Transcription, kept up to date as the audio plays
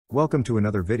Welcome to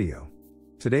another video.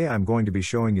 Today I'm going to be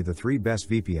showing you the 3 best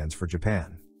VPNs for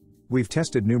Japan. We've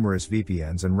tested numerous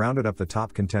VPNs and rounded up the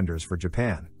top contenders for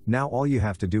Japan. Now all you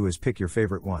have to do is pick your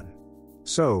favorite one.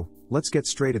 So, let's get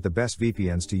straight at the best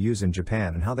VPNs to use in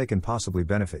Japan and how they can possibly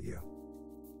benefit you.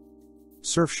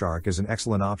 Surfshark is an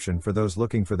excellent option for those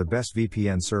looking for the best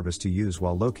VPN service to use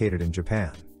while located in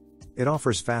Japan. It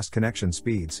offers fast connection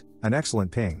speeds, an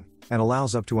excellent ping, and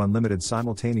allows up to unlimited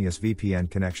simultaneous VPN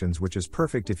connections, which is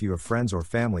perfect if you have friends or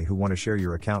family who want to share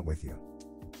your account with you.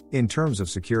 In terms of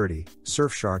security,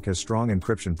 Surfshark has strong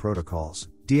encryption protocols,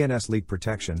 DNS leak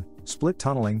protection, split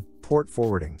tunneling, port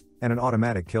forwarding, and an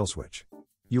automatic kill switch.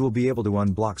 You will be able to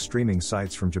unblock streaming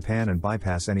sites from Japan and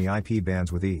bypass any IP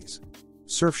bans with ease.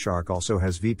 Surfshark also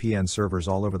has VPN servers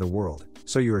all over the world,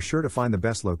 so you are sure to find the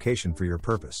best location for your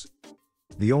purpose.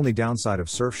 The only downside of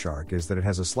Surfshark is that it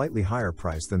has a slightly higher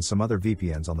price than some other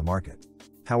VPNs on the market.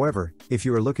 However, if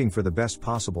you are looking for the best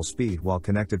possible speed while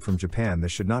connected from Japan,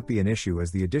 this should not be an issue,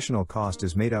 as the additional cost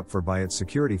is made up for by its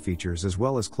security features as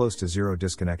well as close to zero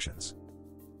disconnections.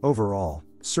 Overall,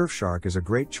 Surfshark is a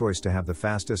great choice to have the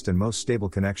fastest and most stable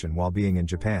connection while being in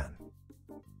Japan.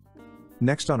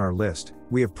 Next on our list,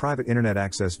 we have Private Internet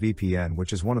Access VPN,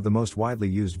 which is one of the most widely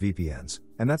used VPNs,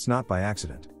 and that's not by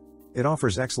accident. It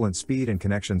offers excellent speed and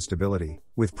connection stability,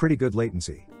 with pretty good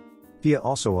latency. PIA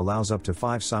also allows up to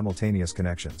 5 simultaneous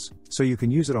connections, so you can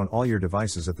use it on all your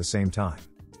devices at the same time.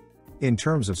 In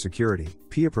terms of security,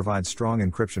 PIA provides strong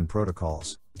encryption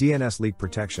protocols, DNS leak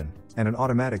protection, and an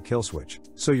automatic kill switch,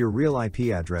 so your real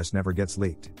IP address never gets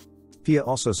leaked. PIA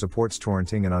also supports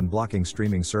torrenting and unblocking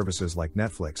streaming services like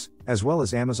Netflix, as well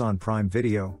as Amazon Prime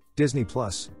Video, Disney+,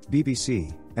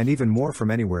 BBC, and even more from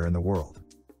anywhere in the world.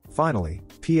 Finally,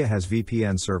 PIA has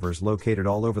VPN servers located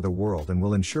all over the world and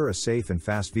will ensure a safe and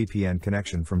fast VPN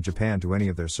connection from Japan to any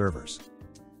of their servers.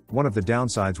 One of the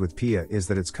downsides with PIA is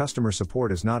that its customer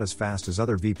support is not as fast as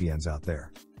other VPNs out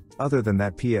there. Other than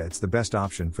that, PIA it's the best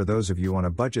option for those of you on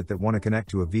a budget that want to connect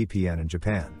to a VPN in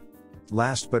Japan.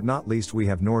 Last but not least, we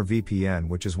have NordVPN,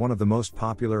 which is one of the most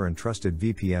popular and trusted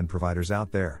VPN providers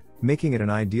out there, making it an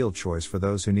ideal choice for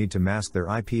those who need to mask their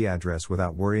IP address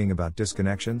without worrying about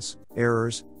disconnections,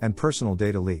 errors, and personal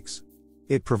data leaks.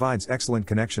 It provides excellent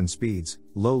connection speeds,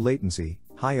 low latency,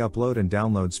 high upload and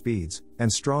download speeds,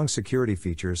 and strong security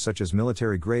features such as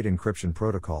military-grade encryption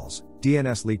protocols,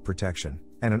 DNS leak protection,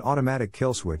 and an automatic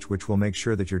kill switch, which will make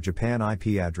sure that your Japan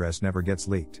IP address never gets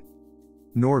leaked.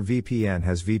 NordVPN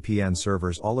has VPN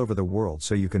servers all over the world,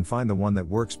 so you can find the one that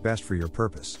works best for your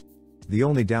purpose. The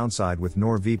only downside with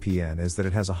NordVPN is that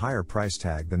it has a higher price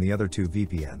tag than the other 2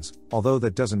 VPNs, although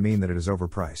that doesn't mean that it is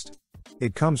overpriced.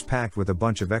 It comes packed with a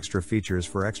bunch of extra features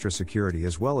for extra security,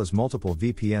 as well as multiple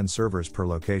VPN servers per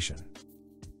location.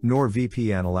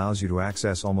 NordVPN allows you to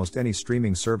access almost any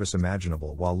streaming service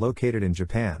imaginable while located in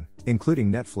Japan,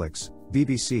 including Netflix,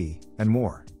 BBC, and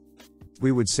more.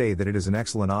 We would say that it is an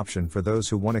excellent option for those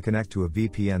who want to connect to a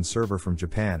VPN server from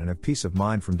Japan and have peace of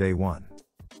mind from day one.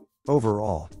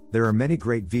 Overall, there are many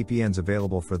great VPNs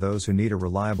available for those who need a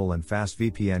reliable and fast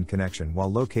VPN connection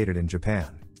while located in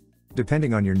Japan.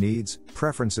 Depending on your needs,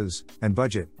 preferences, and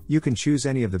budget, you can choose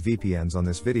any of the VPNs on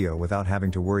this video without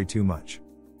having to worry too much.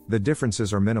 The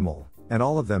differences are minimal, and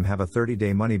all of them have a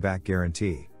 30-day money-back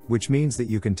guarantee, which means that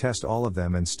you can test all of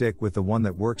them and stick with the one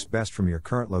that works best from your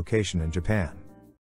current location in Japan.